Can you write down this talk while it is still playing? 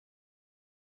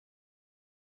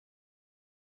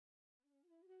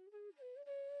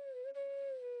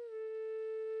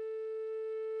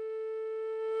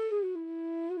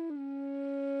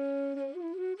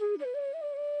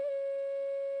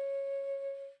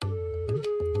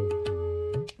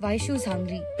Vaishu's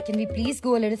hungry. Can we please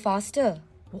go a little faster?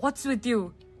 What's with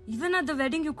you? Even at the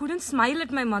wedding, you couldn't smile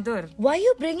at my mother. Why are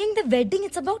you bringing the wedding?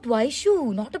 It's about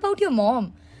Vaishu, not about your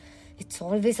mom. It's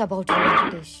always about you,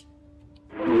 Venkatesh.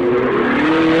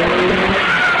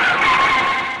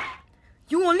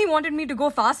 You only wanted me to go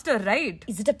faster, right?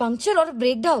 Is it a puncture or a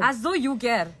breakdown? As though you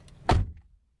care.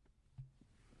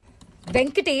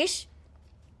 Venkatesh?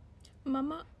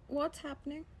 Mama, what's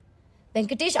happening?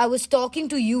 Venkatesh, I was talking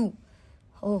to you.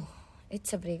 Oh,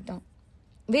 it's a breakdown.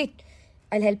 Wait,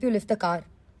 I'll help you lift the car.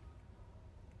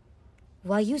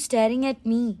 Why are you staring at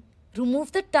me?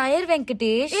 Remove the tire,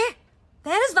 Venkatesh. Hey,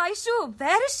 where is Vaishu?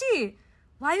 Where is she?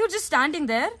 Why are you just standing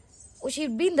there? Oh,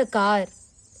 she'd be in the car.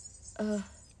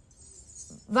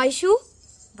 Vaishu?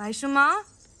 Vaishu ma?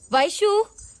 Vaishu?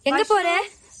 Enga Vaishu? pore?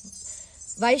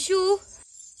 Vaishu?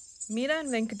 Meera and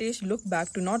Venkatesh look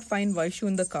back to not find Vaishu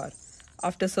in the car.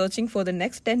 After searching for the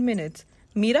next 10 minutes,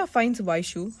 Meera finds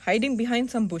Vaishu hiding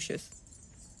behind some bushes.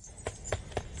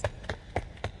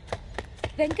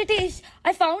 Venkatesh,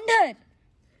 I found her.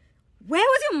 Where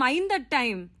was your mind that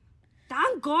time?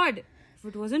 Thank God. If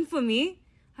it wasn't for me,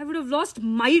 I would have lost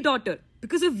my daughter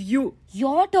because of you.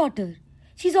 Your daughter?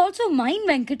 She's also mine,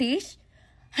 Venkatesh.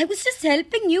 I was just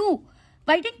helping you.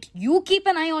 Why didn't you keep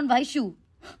an eye on Vaishu?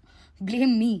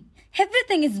 Blame me.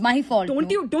 Everything is my fault. Don't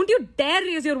you dare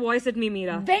raise your voice at me,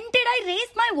 Meera. When did I raise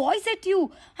my voice at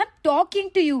you? I'm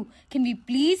talking to you. Can we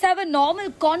please have a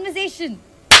normal conversation?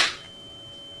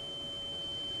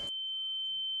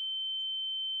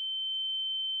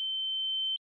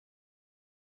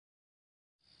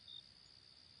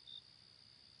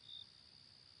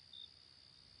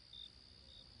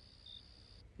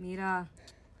 Meera, I'm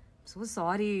so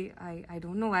sorry. I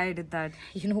don't know why I did that.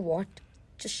 You know what?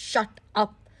 Just shut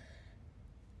up.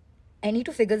 I need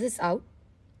to figure this out.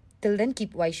 Till then,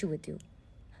 keep Vaishu with you.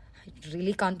 I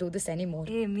really can't do this anymore.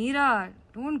 Hey, Meera,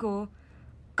 don't go.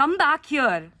 Come back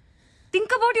here. Think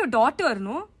about your daughter,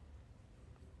 no?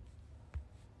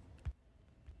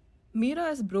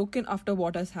 Meera is broken after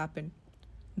what has happened.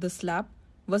 The slap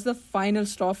was the final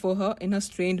straw for her in her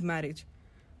strained marriage.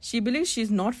 She believes she is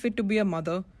not fit to be a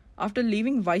mother after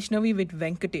leaving Vaishnavi with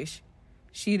Venkatesh.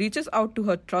 She reaches out to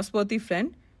her trustworthy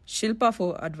friend Shilpa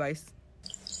for advice.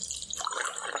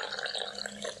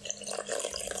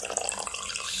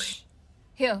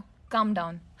 Here, calm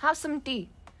down. Have some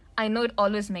tea. I know it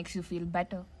always makes you feel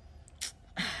better.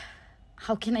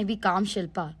 How can I be calm,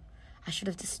 Shilpa? I should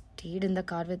have just stayed in the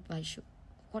car with Vaishu.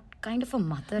 What kind of a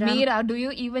mother am I? Meera, do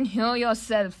you even hear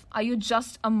yourself? Are you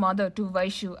just a mother to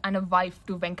Vaishu and a wife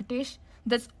to Venkatesh?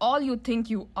 That's all you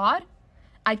think you are?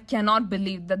 I cannot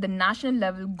believe that the national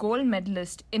level gold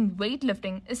medalist in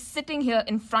weightlifting is sitting here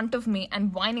in front of me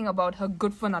and whining about her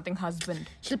good-for-nothing husband.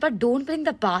 Shilpa, don't bring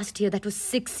the past here. That was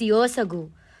 6 years ago.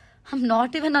 I'm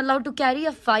not even allowed to carry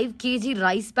a 5 kg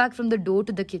rice bag from the door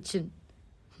to the kitchen.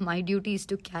 My duty is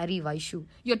to carry Vaishu.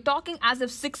 You're talking as if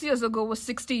 6 years ago was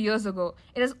 60 years ago.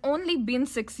 It has only been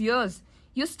 6 years.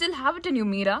 You still have it in you,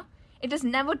 Meera. It is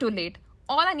never too late.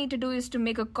 All I need to do is to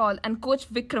make a call and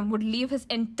Coach Vikram would leave his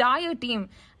entire team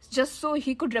just so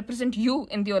he could represent you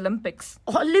in the Olympics.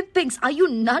 Olympics? Are you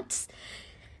nuts?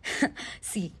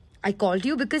 See, I called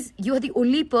you because you are the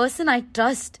only person I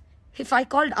trust. If I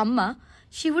called Amma,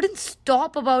 she wouldn't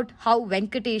stop about how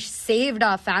Venkatesh saved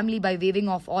our family by waiving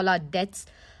off all our debts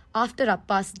after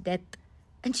Appa's death.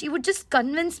 And she would just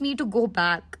convince me to go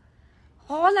back.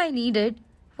 All I needed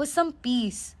was some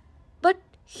peace. But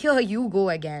here you go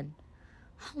again.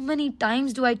 How many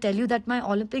times do I tell you that my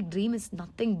Olympic dream is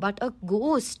nothing but a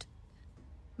ghost?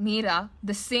 Meera,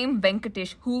 the same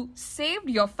Venkatesh who saved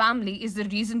your family is the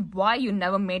reason why you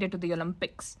never made it to the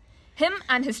Olympics. Him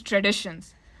and his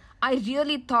traditions. I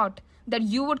really thought that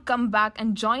you would come back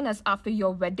and join us after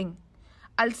your wedding.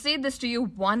 I'll say this to you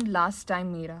one last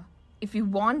time, Meera. If you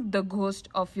want the ghost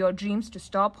of your dreams to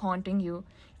stop haunting you,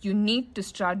 you need to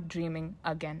start dreaming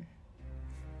again.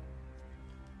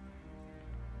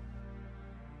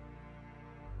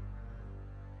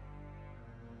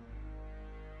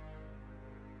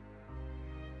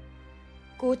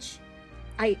 Coach,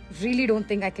 I really don't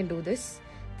think I can do this.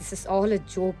 This is all a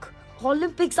joke.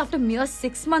 Olympics after mere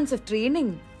 6 months of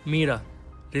training. Meera,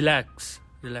 relax.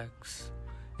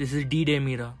 This is D-Day,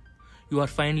 Meera. You are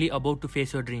finally about to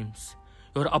face your dreams.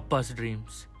 Your Appa's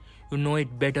dreams. You know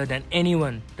it better than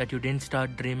anyone that you didn't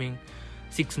start dreaming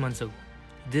 6 months ago.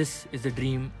 This is the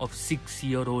dream of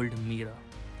 6-year-old Meera.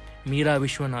 Meera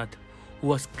Vishwanath, who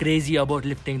was crazy about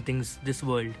lifting things this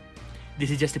world.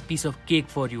 This is just a piece of cake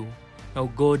for you. Now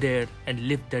go there and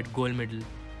lift that gold medal,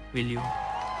 will you?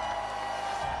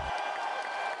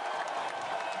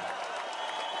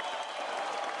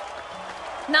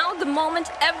 Now the moment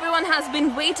everyone has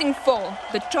been waiting for,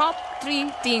 the top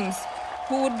 3 teams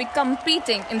who would be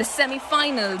competing in the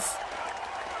semi-finals.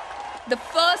 The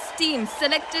first team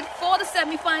selected for the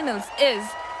semi-finals is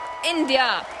India.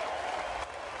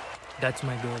 That's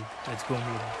my girl. Let's go,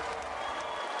 Meera.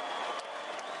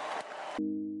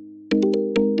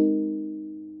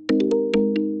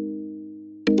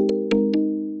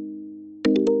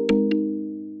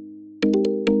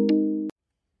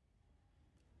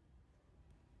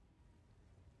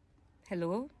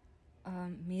 Hello?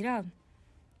 Meera,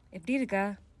 எப்படி இருக்க?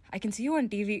 I can see you on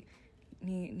TV.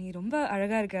 நீ ரொம்ப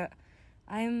அழகா இருக்க.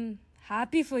 I am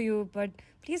happy for you, but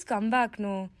please come back,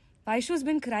 no. Vaishu's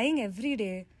been crying every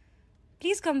day.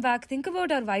 Please come back. Think about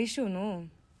our Vaishu, no.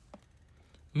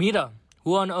 Meera,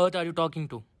 who on earth are you talking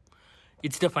to?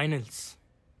 It's the finals.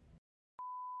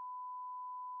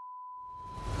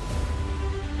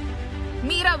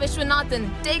 Meera Vishwanathan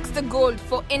takes the gold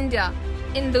for India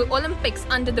in the Olympics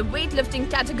under the weightlifting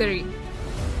category.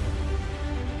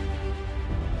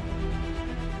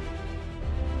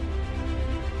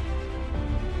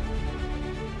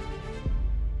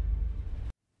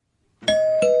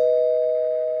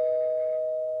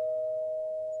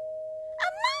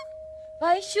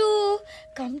 Vaishu,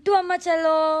 come to Amma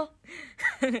Chalo.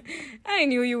 I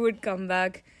knew you would come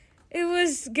back. It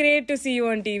was great to see you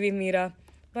on TV, Meera.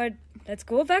 But let's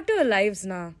go back to our lives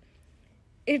now.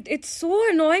 It's so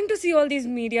annoying to see all these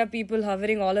media people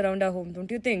hovering all around our home,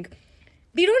 don't you think?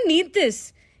 We don't need this.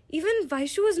 Even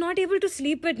Vaishu was not able to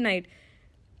sleep at night.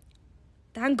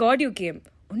 Thank God you came.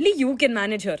 Only you can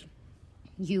manage her.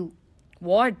 You.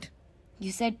 What?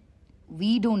 You said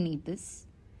we don't need this.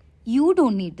 You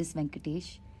don't need this, Venkatesh.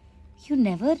 You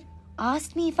never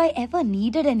asked me if I ever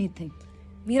needed anything.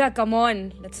 Meera, come on.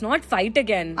 Let's not fight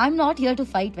again. I'm not here to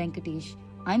fight, Venkatesh.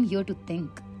 I'm here to think.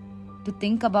 To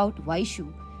think about Vaishu.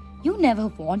 You never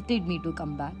wanted me to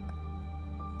come back.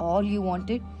 All you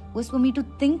wanted was for me to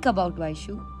think about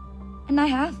Vaishu. And I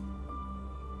have.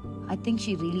 I think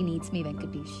she really needs me,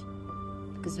 Venkatesh.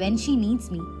 Because when she needs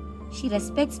me, she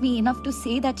respects me enough to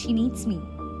say that she needs me.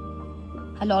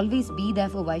 I'll always be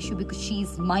there for Vaishu because she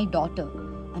is my daughter.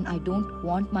 And I don't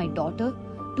want my daughter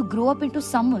to grow up into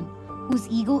someone whose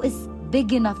ego is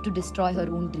big enough to destroy her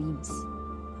own dreams.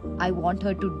 I want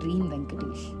her to dream,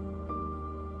 Venkatesh.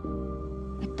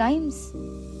 At times,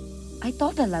 I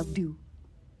thought I loved you.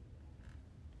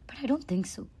 But I don't think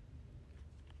so.